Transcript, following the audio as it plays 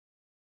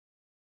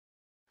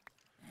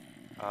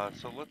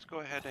So let's go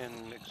ahead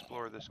and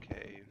explore this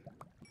cave.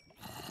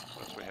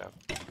 What else we have?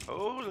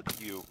 Oh, look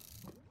at you.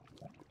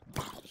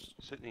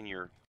 Sitting in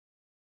your...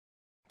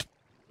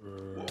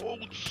 Whoa,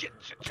 shit,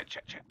 shit, shit,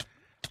 shit, shit.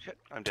 Shit,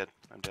 I'm dead.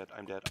 I'm dead.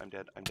 I'm dead. I'm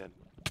dead. I'm dead.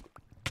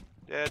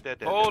 Dead, dead,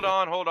 dead, Hold dead, dead.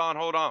 on, hold on,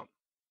 hold on.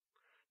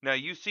 Now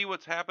you see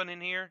what's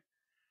happening here?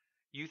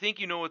 You think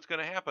you know what's going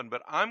to happen,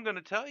 but I'm going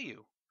to tell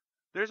you.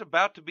 There's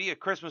about to be a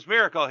Christmas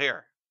miracle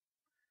here.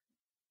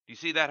 Do you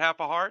see that half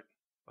a heart?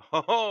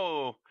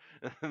 Oh,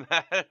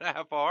 that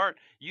half a heart.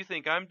 You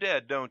think I'm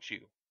dead, don't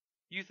you?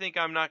 You think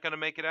I'm not going to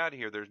make it out of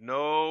here. There's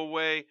no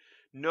way,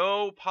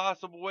 no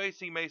possible way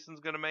C. Mason's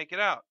going to make it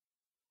out.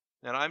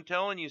 And I'm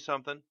telling you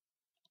something.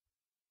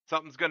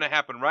 Something's going to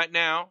happen right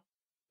now.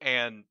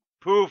 And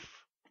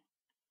poof.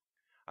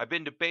 I've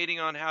been debating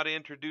on how to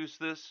introduce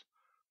this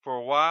for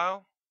a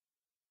while.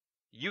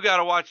 You got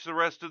to watch the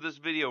rest of this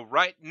video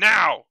right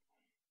now.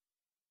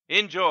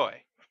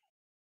 Enjoy.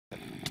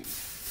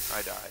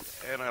 I died,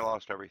 and I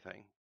lost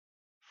everything.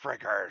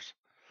 Frickers.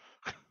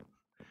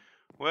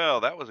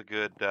 Well, that was a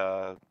good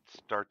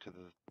start to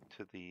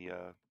the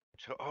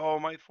oh,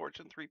 my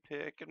Fortune 3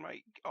 pick and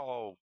my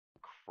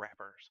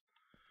crappers.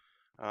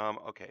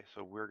 Okay,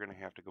 so we're gonna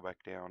have to go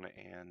back down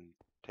and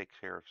take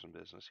care of some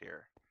business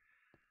here.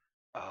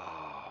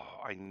 Oh,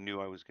 I knew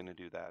I was gonna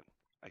do that.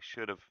 I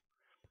should have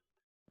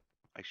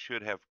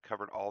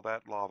covered all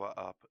that lava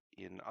up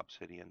in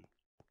obsidian.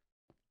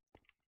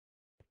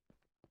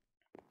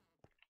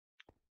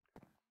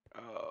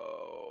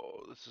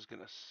 Oh, this is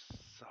gonna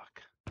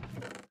suck.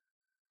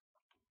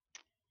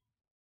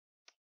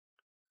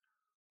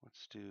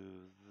 Let's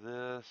do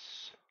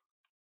this.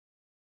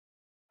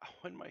 Oh,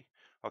 when my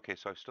okay,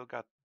 so I've still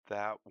got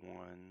that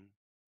one.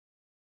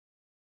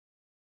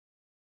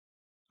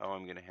 Oh,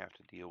 I'm gonna have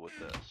to deal with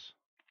this.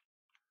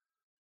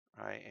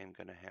 I am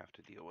gonna have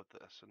to deal with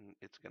this, and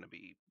it's gonna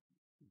be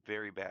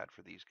very bad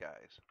for these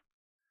guys.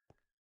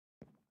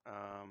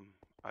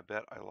 I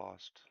bet I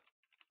lost.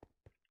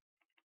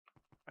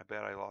 I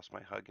bet I lost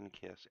my hug and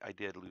kiss. I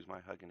did lose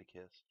my hug and a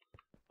kiss.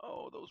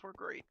 Oh, those were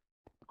great,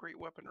 great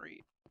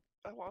weaponry.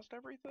 I lost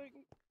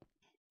everything.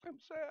 I'm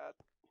sad.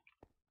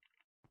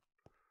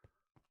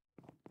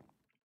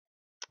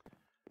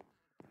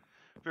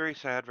 Very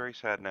sad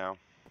now.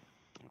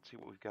 Let's see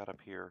what we've got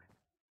up here.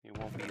 It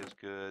won't be as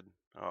good.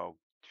 Oh,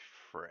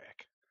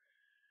 frick.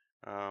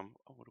 Oh,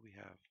 what do we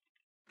have?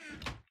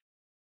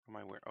 Am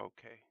I wearing?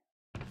 Okay.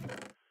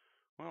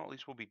 Well, at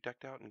least we'll be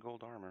decked out in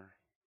gold armor.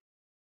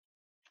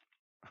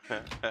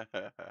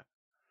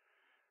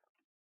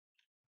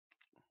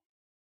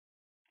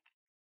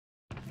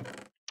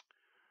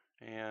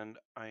 And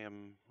I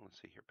am,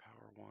 let's see here,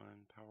 power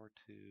 1, power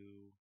 2.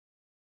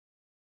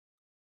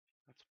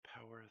 That's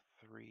power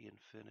 3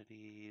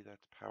 infinity.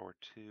 That's power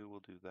 2.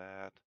 We'll do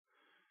that.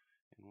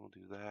 And we'll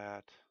do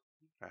that.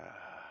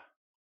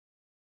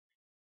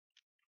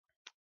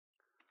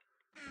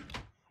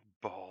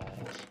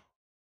 Balls.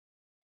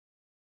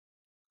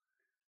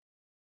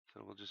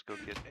 So we'll just go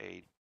get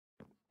a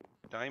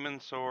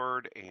diamond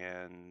sword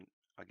and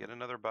I'll get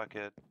another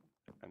bucket.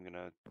 I'm going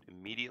to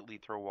immediately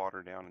throw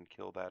water down and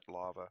kill that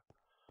lava.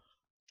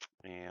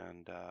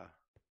 And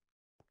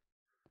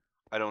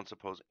I don't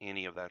suppose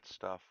any of that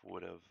stuff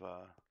would have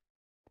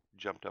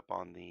jumped up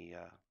on the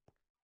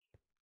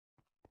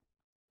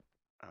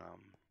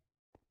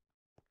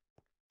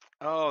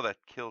oh, that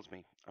kills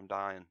me. I'm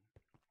dying.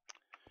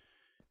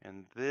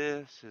 And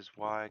this is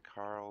why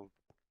Carl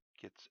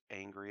gets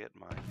angry at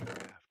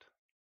Minecraft.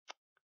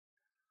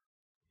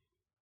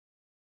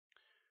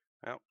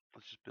 Well,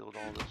 let's just build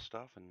all this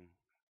stuff and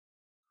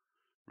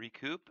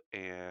recoup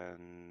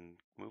and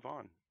move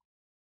on.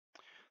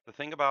 The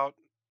thing about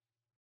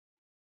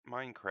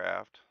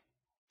Minecraft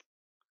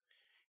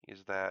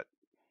is that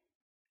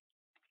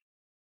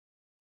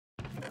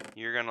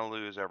you're going to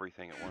lose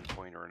everything at one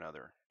point or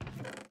another.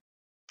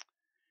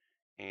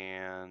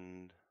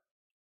 And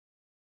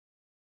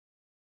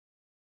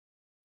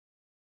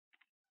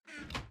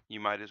you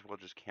might as well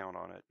just count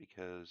on it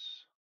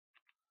because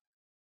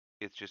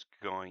it's just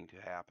going to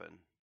happen.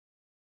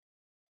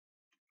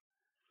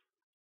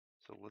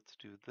 So let's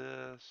do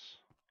this.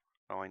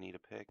 Oh, I need a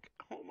pick.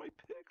 Oh, my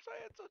picks. I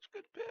had such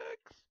good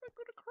picks. I'm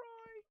going to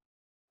cry.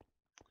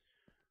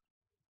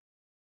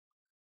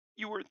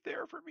 You weren't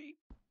there for me.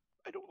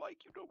 I don't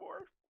like you no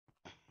more.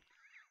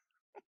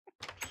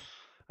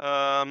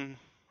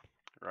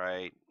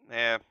 Right.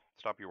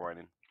 Stop your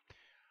whining.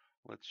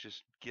 Let's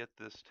just get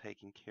this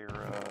taken care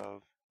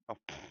of. Oh,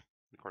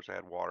 of course I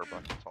had water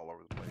buckets all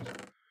over the place.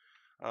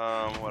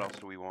 What else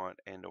do we want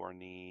and or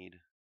need?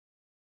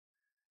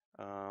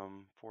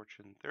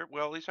 Fortune there.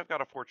 Well, at least I've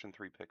got a Fortune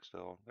 3 pick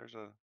still. There's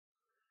an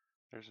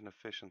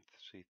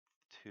efficiency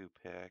 2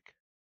 pick.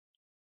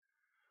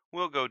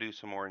 We'll go do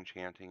some more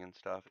enchanting and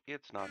stuff.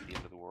 It's not the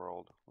end of the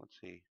world. Let's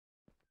see.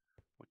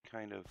 What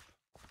kind of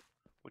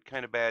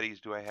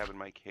baddies do I have in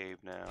my cave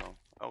now?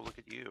 Oh, look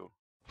at you.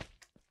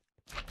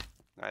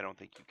 I don't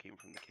think you came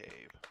from the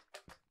cave.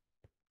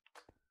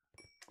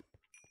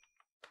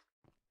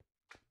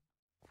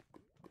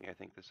 Yeah, I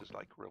think this is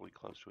like really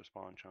close to a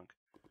spawn chunk.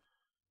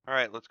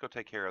 Alright, let's go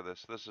take care of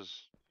this. This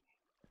is...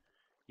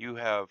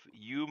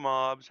 You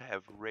mobs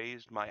have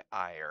raised my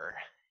ire.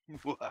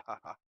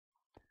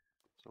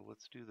 So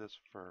let's do this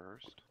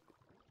first.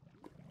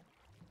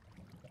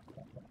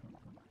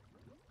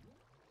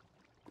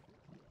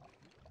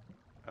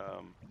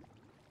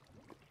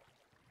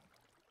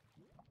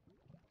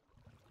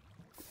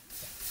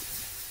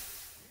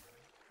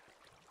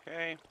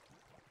 Okay.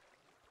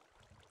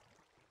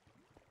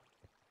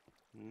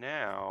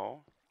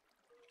 Now,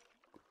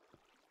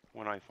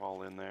 when I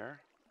fall in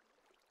there...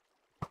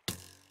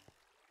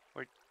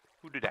 Wait,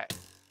 who did that?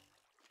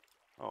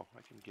 Oh,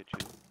 I can get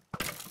you.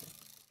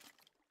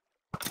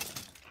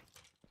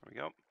 There we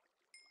go.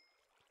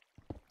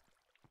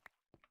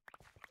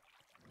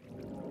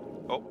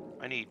 Oh,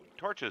 I need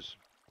torches.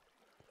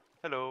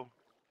 Hello.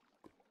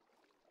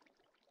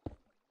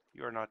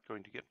 You are not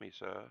going to get me,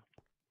 sir.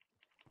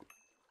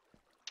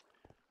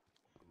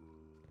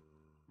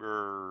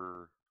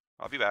 Brrr.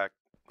 I'll be back.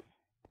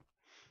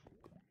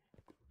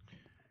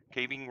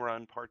 Caving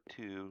Run Part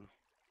 2,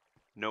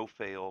 no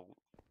fail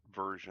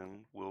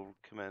version will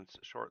commence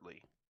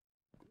shortly.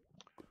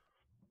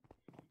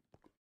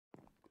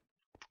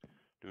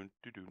 Dun,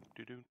 dun, dun,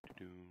 dun, dun,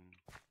 dun.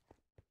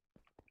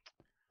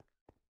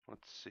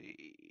 Let's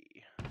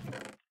see.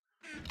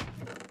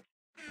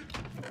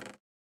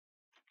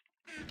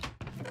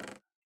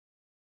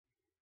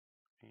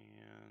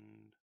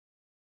 And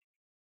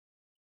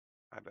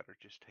I better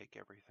just take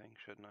everything,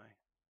 shouldn't I?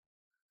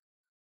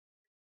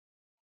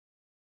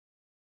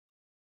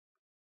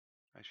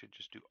 I should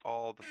just do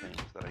all the things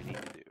that I need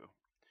to do.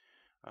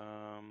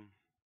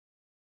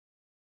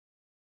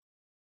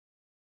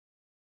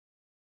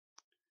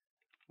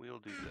 We'll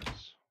do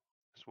this.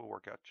 This will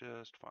work out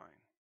just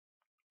fine.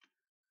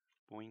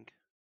 Boink.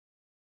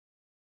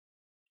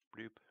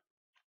 Bloop.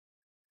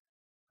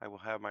 I will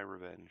have my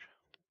revenge.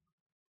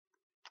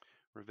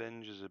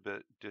 Revenge is a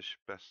dish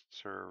best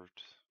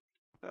served,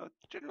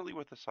 generally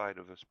with a side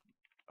of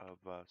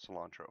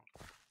cilantro.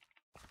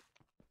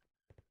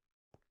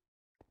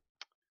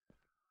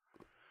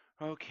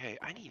 Okay,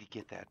 I need to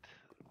get that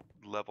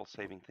level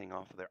saving thing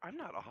off of there. I'm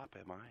not op,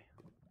 am I?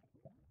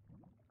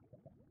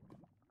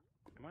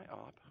 Am I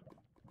op?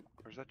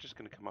 Or is that just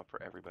going to come up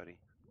for everybody?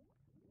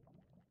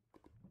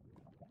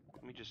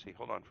 Let me just see.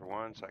 Hold on for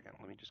 1 second.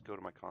 Let me just go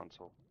to my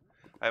console.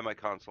 I have my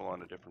console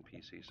on a different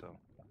PC, so...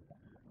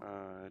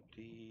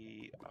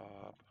 D,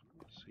 op,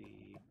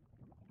 C...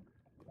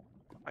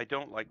 I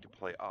don't like to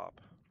play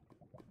op.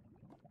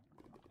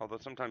 Although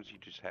sometimes you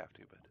just have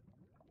to, but...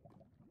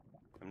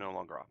 I'm no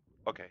longer op.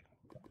 Okay.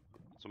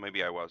 So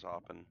maybe I was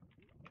op and...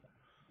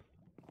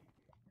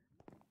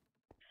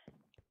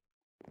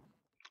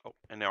 Oh,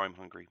 and now I'm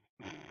hungry.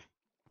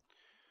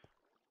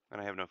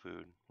 And I have no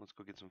food. Let's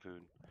go get some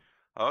food.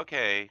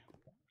 Okay.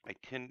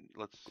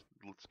 Let's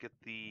get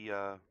the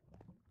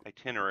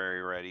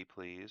itinerary ready,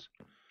 please.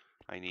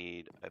 I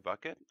need a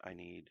bucket. I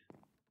need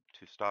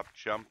to stop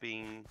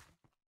jumping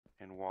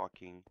and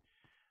walking.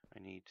 I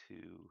need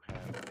to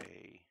have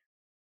a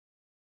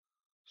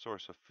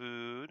source of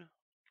food.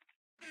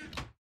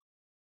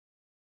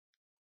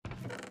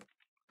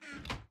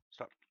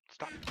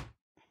 Stop.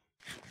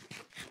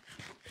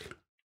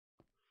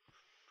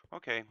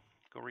 Okay,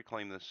 go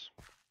reclaim this.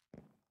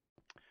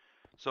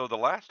 So the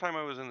last time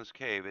I was in this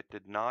cave, it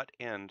did not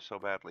end so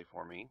badly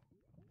for me.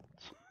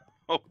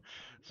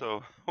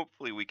 So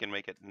hopefully we can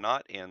make it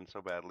not end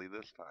so badly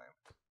this time.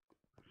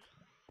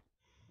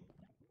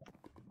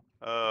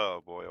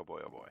 Oh boy, oh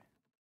boy, oh boy.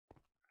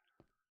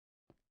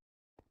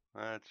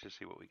 Let's just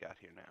see what we got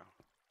here now.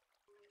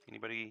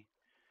 Anybody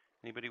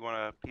want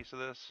a piece of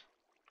this?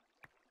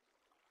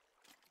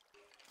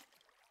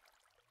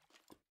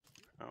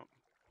 Oh.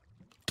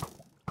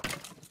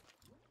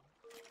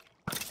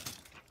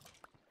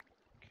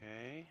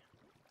 Okay.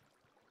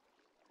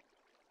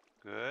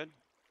 Good.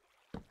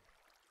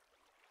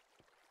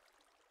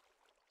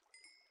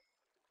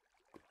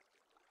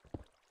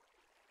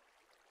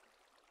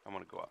 I'm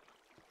gonna go up.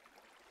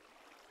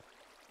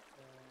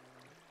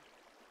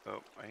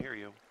 Oh, I hear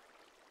you.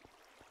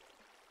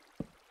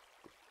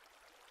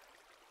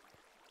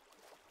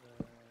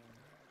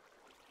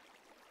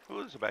 Oh,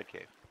 this is a bad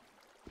cave.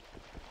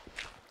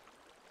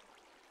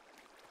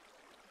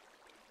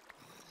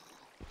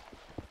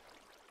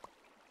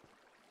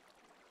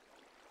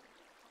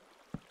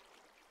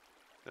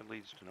 That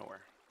leads to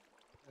nowhere.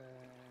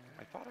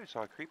 I thought I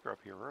saw a creeper up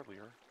here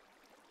earlier.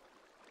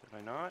 Did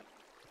I not?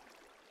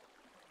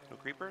 No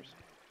creepers?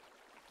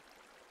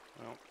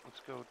 Well, let's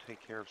go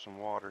take care of some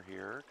water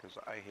here, because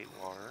I hate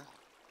water.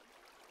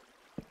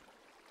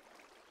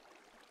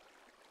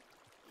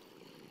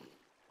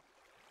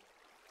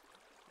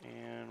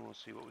 And we'll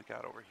see what we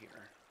got over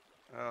here.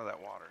 Oh, that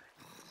water.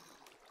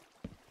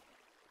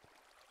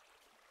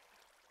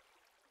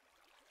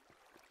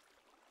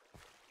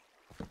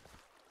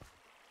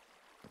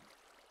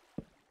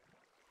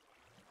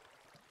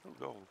 Oh,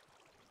 gold.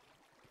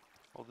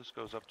 Oh, this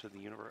goes up to the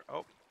universe.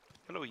 Oh,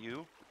 hello,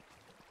 you.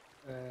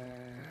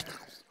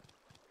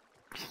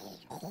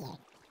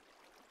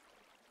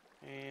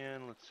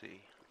 And let's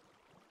see.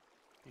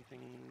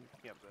 Anything?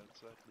 Yep,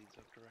 that leads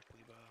up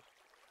directly above.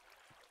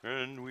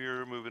 And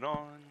we're moving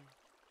on.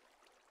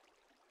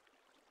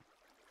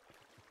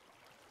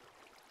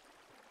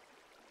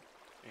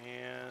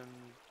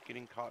 And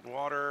getting caught in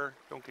water.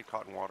 Don't get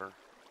caught in water.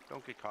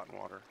 Don't get caught in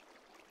water.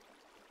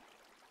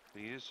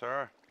 Please,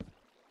 sir.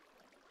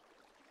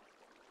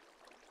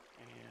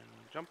 And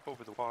jump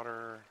over the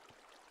water.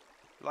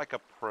 Like a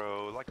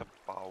pro, like a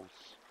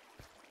boss.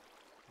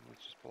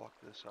 Let's just block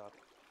this up.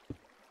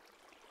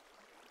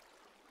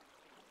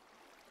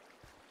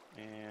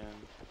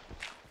 And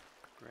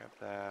grab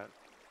that.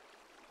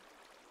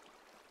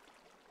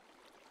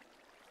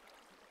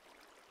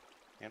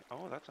 And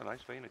oh, that's a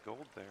nice vein of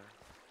gold there.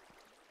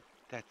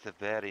 That's a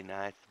very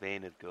nice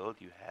vein of gold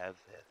you have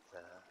there.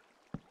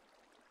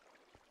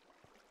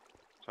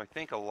 So I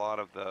think a lot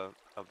of the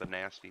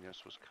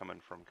nastiness was coming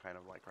from kind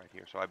of like right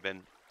here. So I've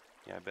been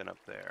up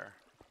there.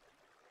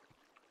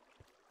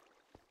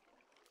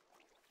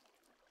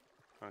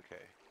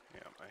 Okay,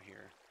 yeah, I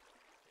hear.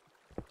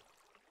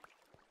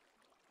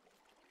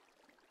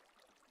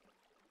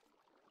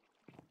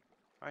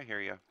 I hear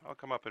you. I'll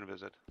come up and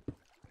visit.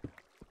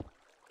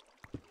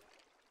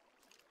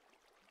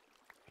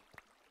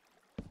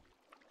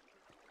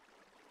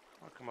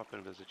 I'll come up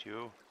and visit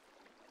you.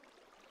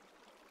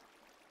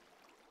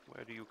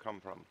 Where do you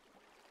come from?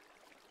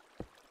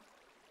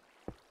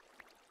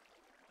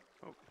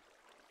 Oh.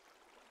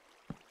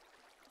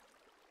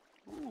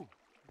 Ooh,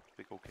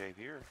 big old cave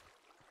here.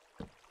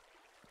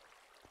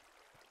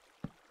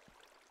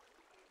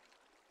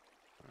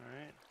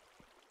 Alright.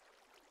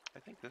 I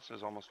think this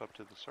is almost up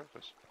to the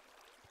surface.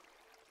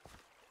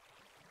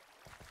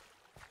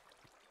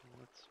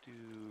 Let's do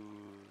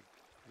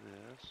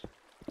this.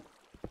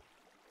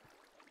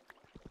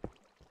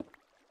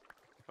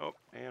 Oh,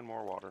 and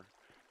more water.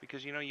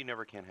 Because you know you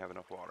never can have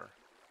enough water.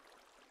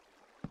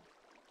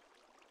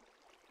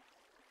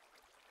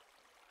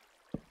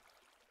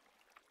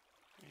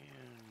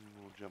 And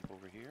we'll jump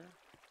over here.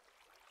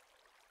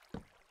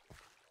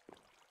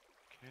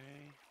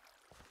 Okay.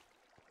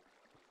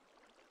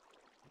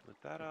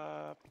 Lit that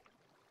up.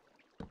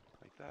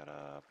 Light that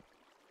up.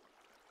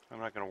 I'm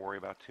not going to worry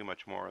about too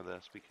much more of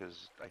this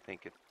because I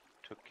think it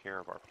took care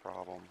of our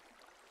problem.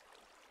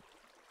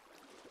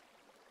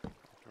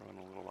 Throw in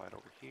a little light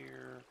over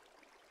here.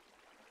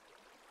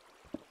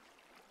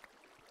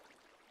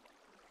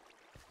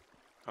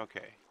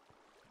 Okay.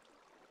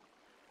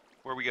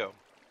 Where we go?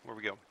 Where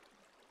we go?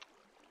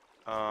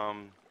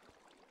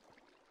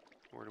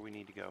 Where do we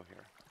need to go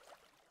here?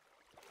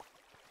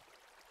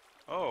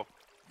 Oh,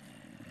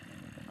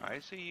 I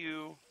see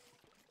you.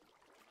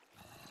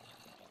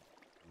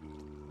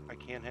 I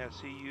can't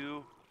see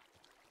you.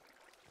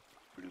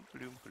 Bloom,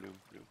 bloom, bloom,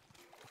 bloom.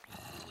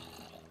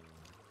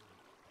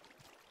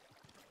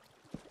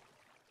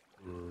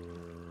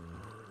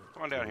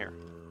 Come on down here.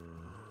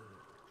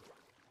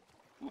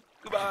 Oop,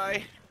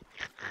 goodbye.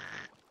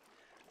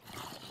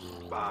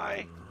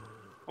 Bye.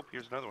 Oh,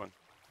 here's another one.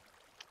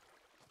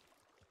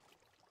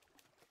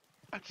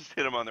 I just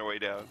hit them on their way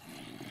down.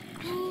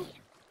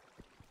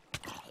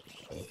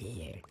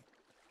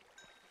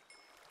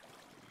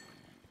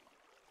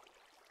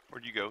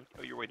 Where'd you go?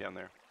 Oh, you're way down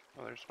there.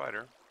 Oh, there's a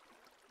spider.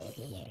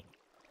 Okay.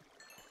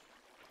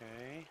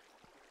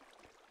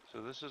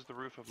 So this is the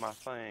roof of my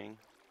thing.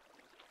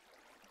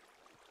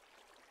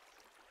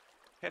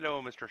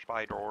 Hello, Mr.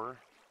 Spider.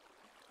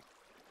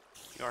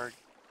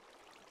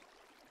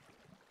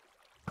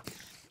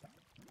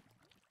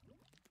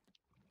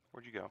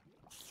 Where'd you go?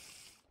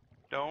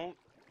 Don't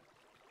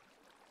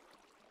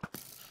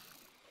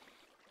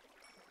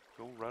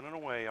go running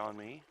away on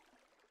me.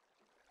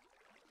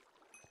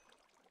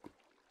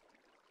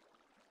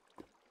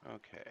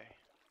 Okay.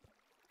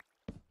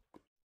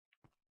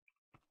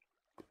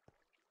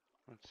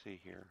 Let's see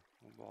here.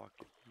 We'll block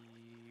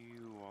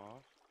you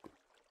off.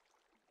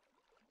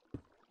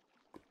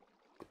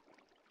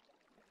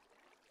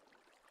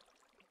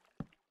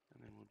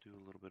 And then we'll do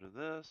a little bit of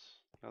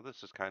this. Now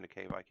this is kind of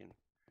cave I can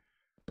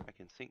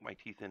sink my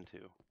teeth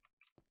into.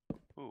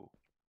 Ooh.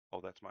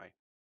 Oh, that's my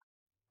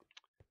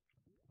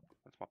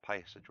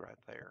passage right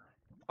there.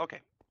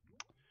 Okay.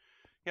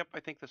 Yep, I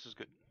think this is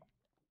good.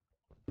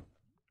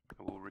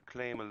 I will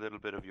reclaim a little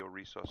bit of your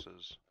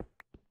resources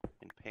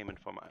in payment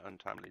for my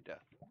untimely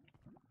death.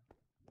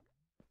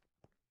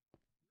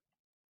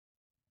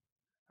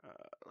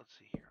 Let's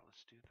see here.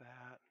 Let's do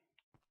that.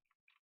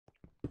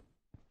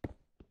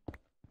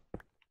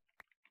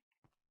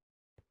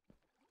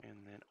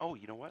 And then, oh,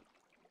 you know what?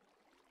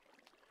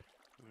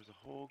 There was a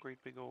whole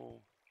great big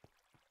old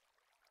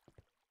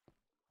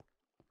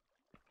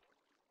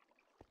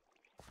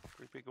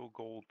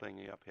gold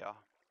thingy up here.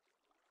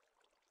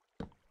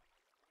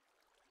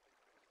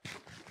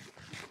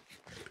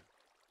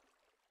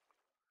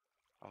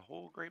 A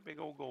whole great big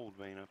old gold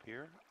vein up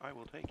here. I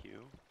will take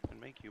you and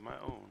make you my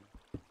own.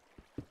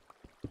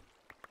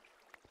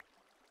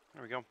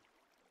 There we go.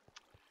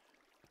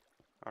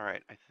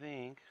 Alright, I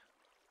think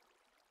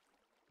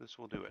this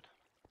will do it.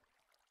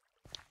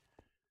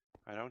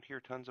 I don't hear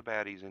tons of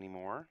baddies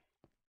anymore.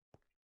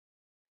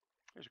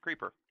 There's a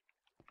creeper.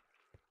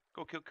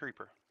 Go kill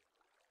creeper.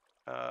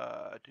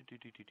 How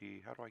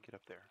do I get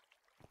up there?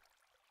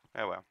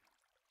 Oh well.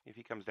 If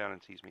he comes down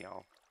and sees me,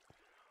 I'll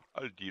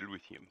deal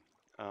with him.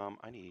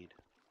 I need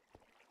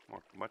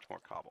much more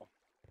cobble.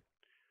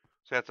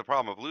 So that's the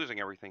problem of losing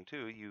everything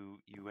too.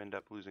 You end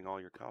up losing all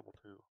your cobble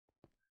too,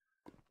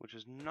 which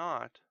is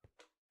not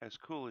as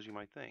cool as you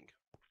might think.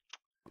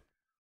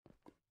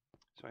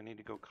 So I need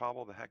to go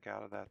cobble the heck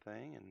out of that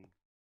thing and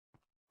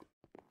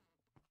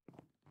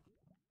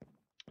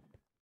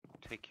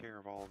take care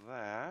of all of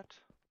that.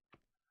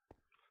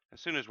 As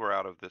soon as we're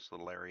out of this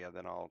little area,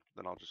 then I'll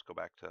just go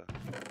back to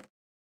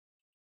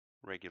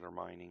regular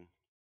mining.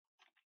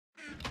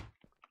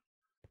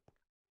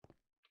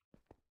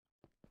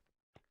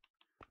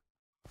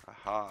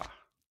 Aha.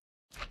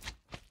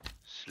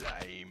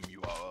 Slime,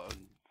 you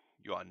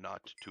are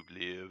not to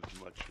live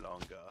much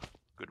longer.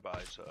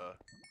 Goodbye, sir.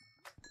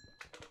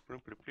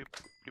 Goodbye,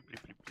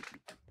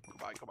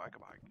 goodbye,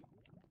 goodbye.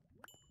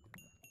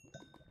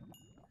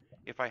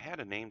 If I had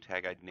a name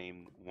tag, I'd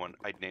name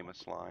a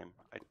slime.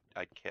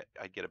 I'd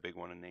get a big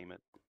one and name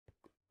it.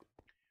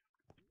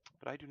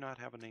 But I do not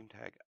have a name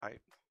tag.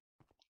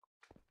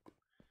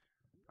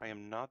 I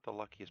am not the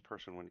luckiest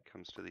person when it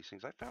comes to these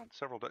things. I found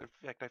several. In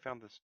fact, I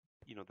found this,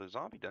 the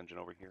zombie dungeon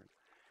over here.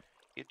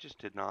 It just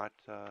did not.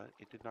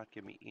 It did not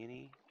give me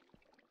any.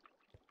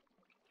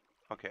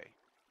 Okay.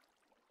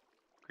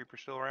 Creeper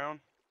still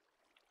around?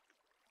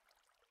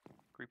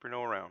 Creeper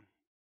no around.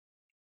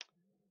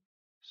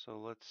 So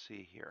let's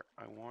see here.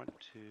 I want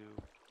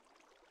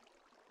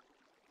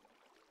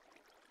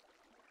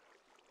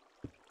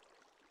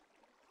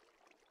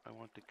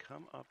to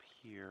come up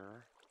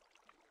here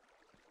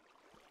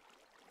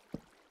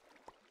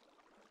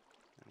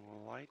and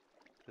we'll light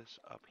this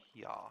up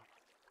here.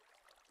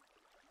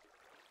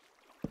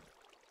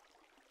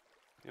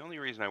 The only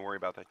reason I worry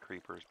about that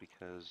creeper is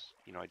because,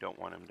 I don't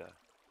want him to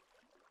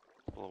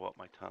blow up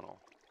my tunnel,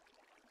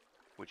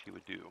 which he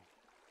would do,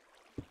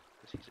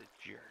 because he's a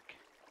jerk.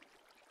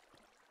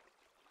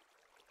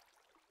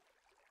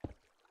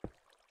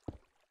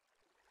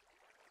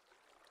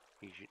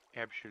 He's an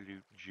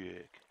absolute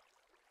jerk.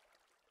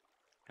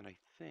 And I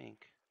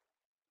think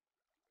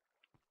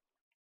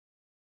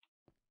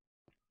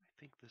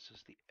this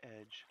is the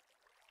edge.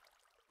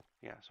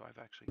 Yeah, so I've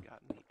actually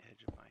gotten the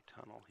edge of my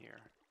tunnel here.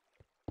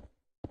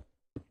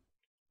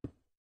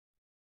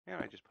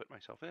 And I just put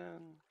myself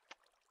in.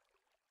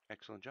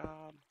 Excellent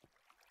job.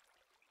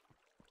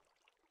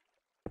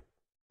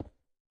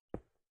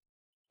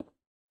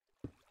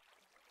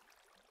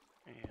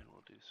 And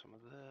we'll do some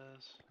of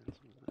this and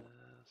some of this.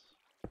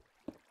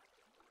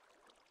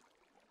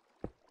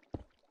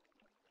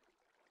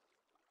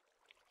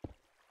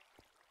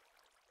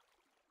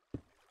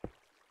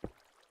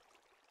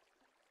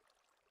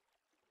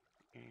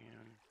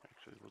 And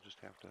actually, we'll just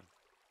have to...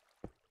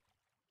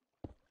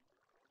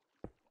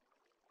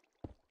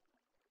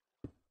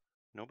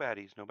 No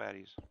baddies, no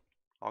baddies.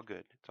 All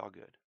good. It's all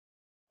good.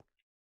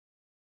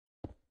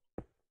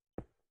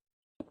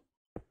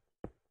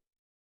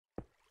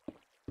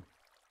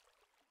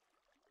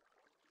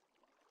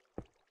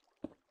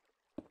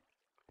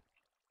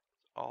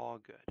 It's all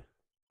good.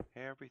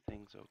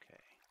 Everything's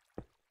okay.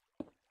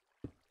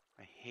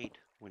 I hate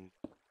when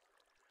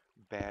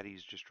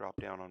baddies just drop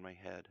down on my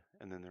head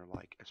and then they're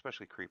like,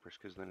 especially creepers,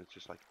 because then it's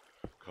just like,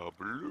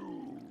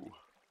 kabloo!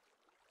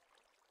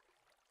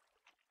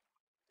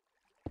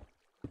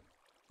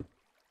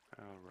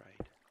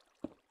 Alright.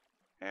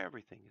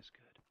 Everything is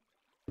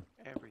good.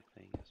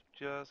 Everything is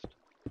just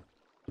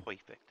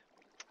perfect.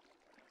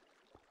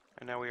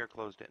 And now we are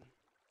closed in.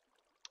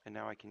 And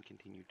now I can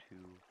continue to...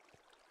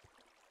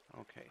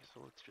 Okay,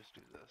 so let's just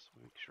do this.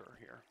 Make sure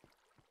here.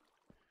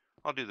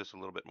 I'll do this a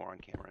little bit more on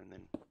camera and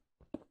then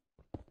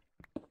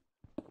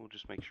we'll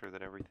just make sure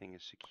that everything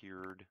is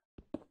secured.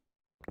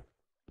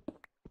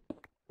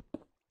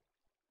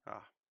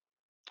 Ah.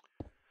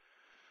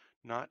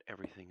 Not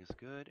everything is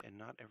good and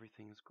not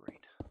everything is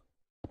great.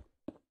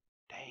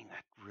 Dang,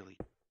 that really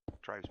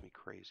drives me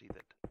crazy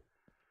that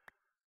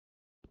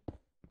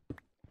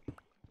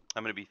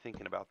I'm going to be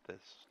thinking about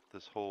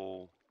this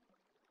whole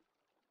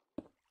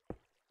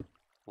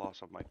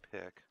loss of my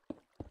pick,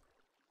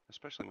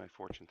 especially my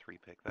Fortune 3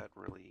 pick.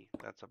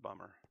 That's a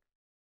bummer.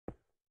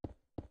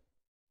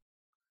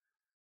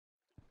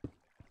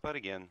 But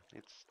again,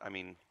 it's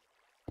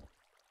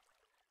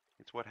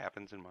what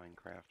happens in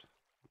Minecraft.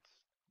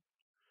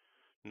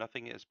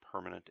 Nothing is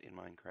permanent in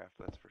Minecraft,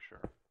 that's for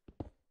sure.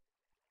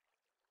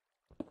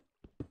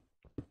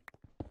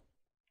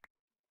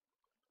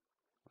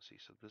 Let's see,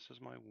 so this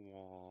is my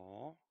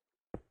wall.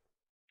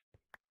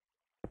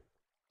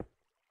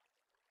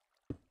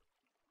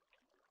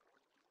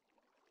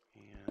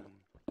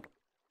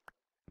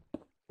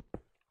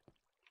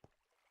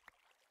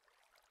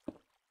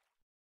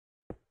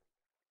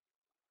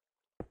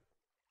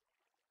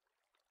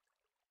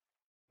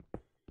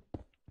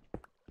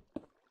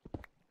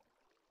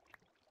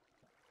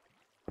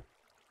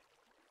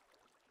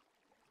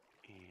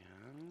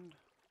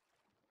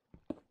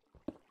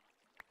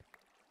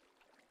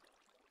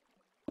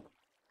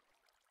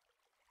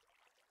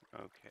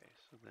 Okay,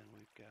 so then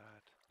we've got...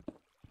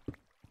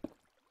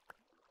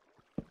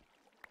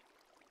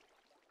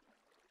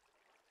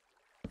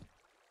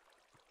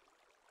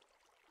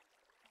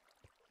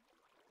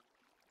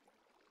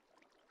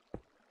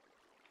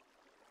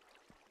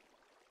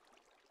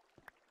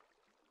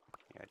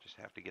 Yeah, I just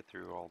have to get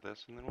through all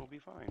this and then we'll be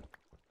fine.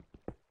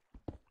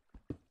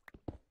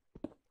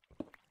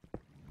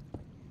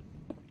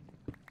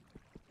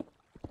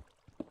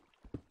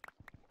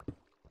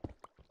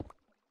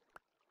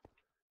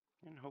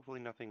 And hopefully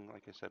nothing,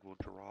 like I said, will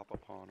drop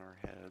upon our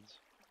heads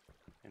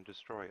and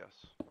destroy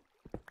us.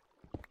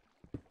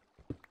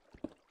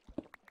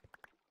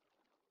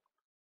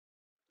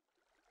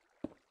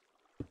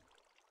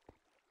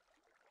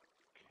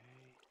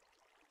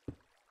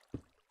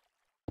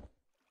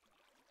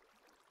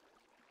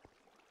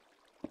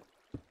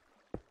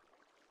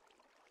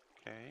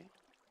 Okay,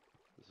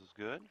 this is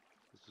good.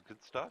 This is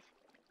good stuff.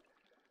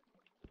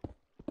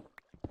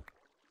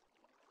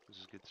 This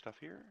is good stuff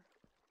here.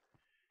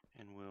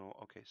 And we'll,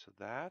 okay, so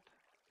that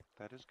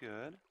is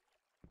good.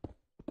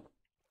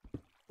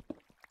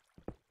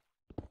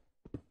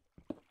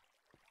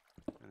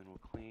 And then we'll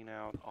clean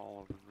out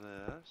all of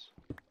this.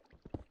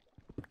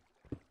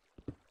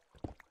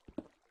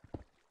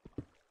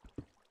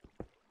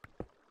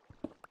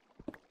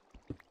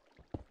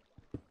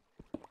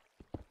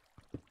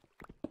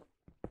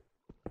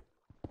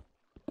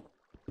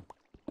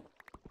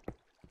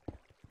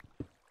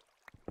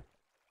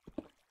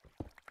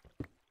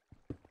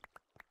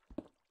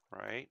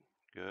 Right,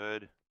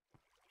 good.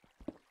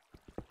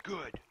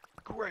 Good,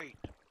 great,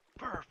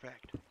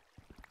 perfect.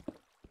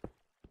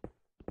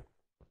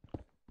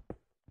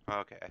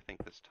 Okay, I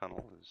think this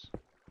tunnel is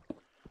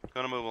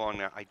going to move along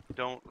now. I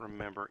don't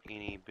remember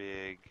any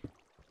big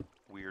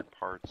weird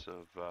parts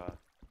of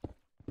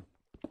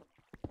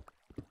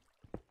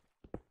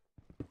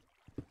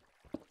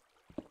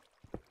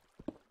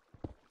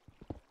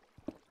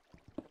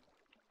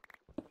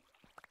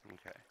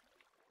okay.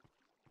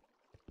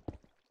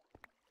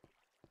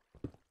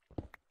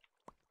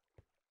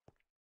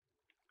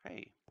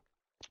 Hey,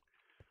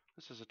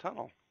 this is a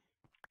tunnel.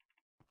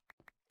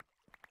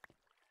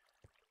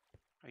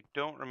 I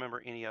don't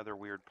remember any other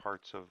weird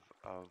parts of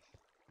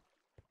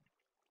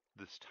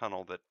this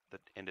tunnel that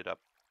ended up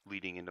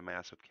leading into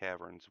massive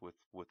caverns with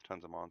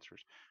tons of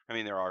monsters. I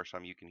mean, there are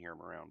some, you can hear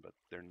them around, but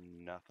they're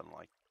nothing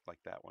like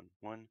that one.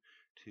 1,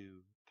 2,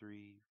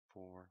 3,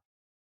 4.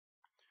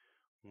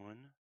 1,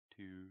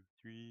 2,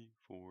 3,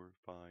 4,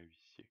 5,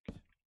 6.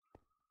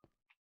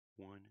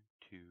 1,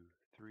 2,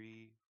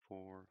 3,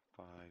 4,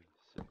 5,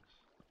 6.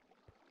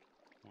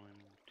 1,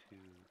 2,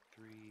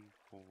 3,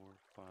 4,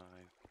 5,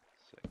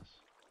 6.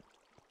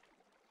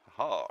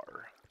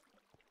 Har.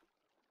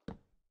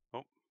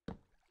 Oh.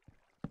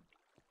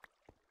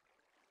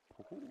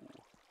 Woohoo.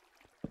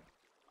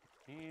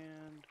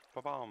 And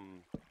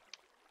ba-bum.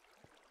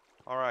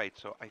 Alright,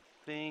 so I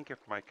think if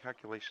my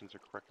calculations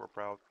are correct, we're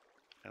about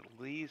at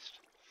least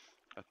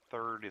a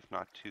third, if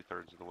not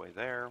 2/3 of the way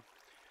there.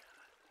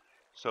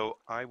 So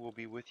I will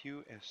be with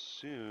you as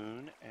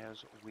soon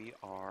as we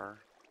are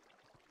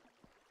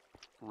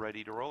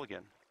ready to roll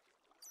again.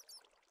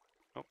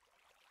 Oh,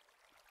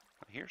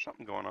 I hear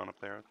something going on up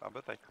there. I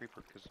bet that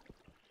creeper, because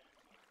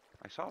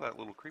I saw that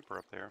little creeper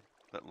up there.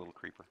 That little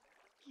creeper.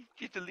 He's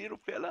just a little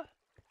fella.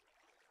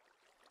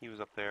 He was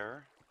up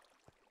there.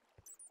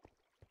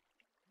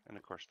 And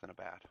of course, then a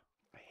bat.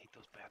 I hate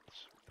those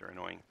bats. They're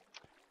annoying.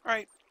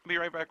 Alright, I'll be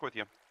right back with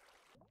you.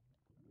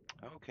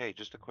 Okay,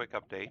 just a quick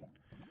update.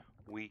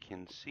 We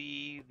can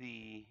see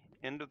the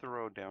end of the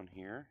road down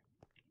here.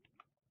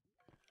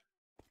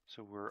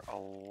 So we're a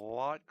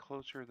lot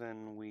closer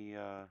than we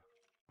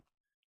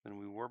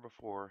were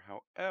before.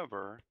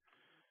 However,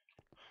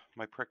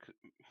 my prick...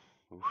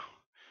 Ooh,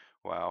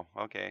 wow,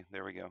 okay,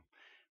 there we go.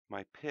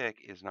 My pick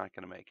is not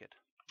going to make it.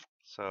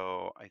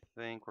 So I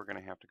think we're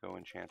going to have to go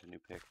enchant a new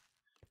pick.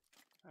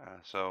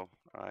 So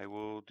I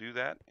will do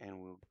that and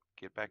we'll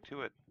get back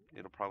to it.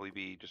 It'll probably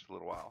be just a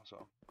little while.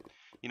 So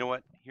you know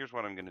what? Here's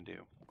what I'm going to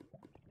do.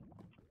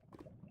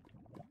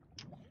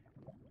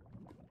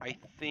 I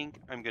think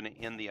I'm going to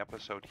end the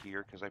episode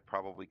here because I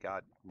probably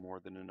got more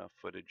than enough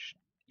footage,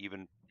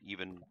 even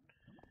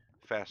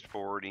fast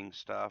forwarding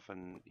stuff,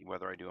 and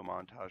whether I do a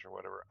montage or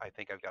whatever. I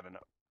think I've got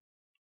enough.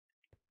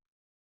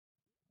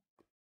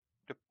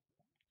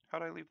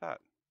 How'd I leave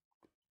that?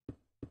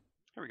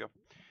 Here we go.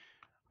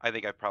 I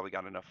think I've probably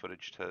got enough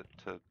footage to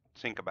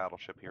sink a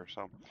battleship here.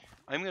 So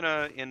I'm going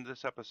to end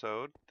this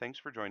episode. Thanks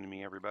for joining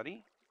me,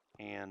 everybody.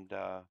 And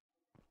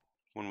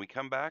when we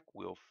come back,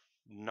 we'll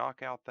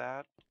knock out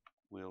that.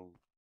 We'll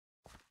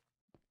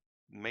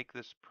make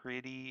this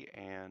pretty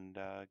and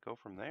go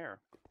from there.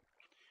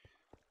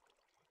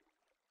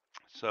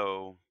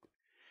 So,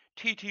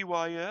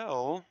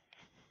 TTYL.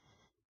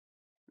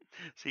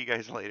 See you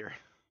guys later.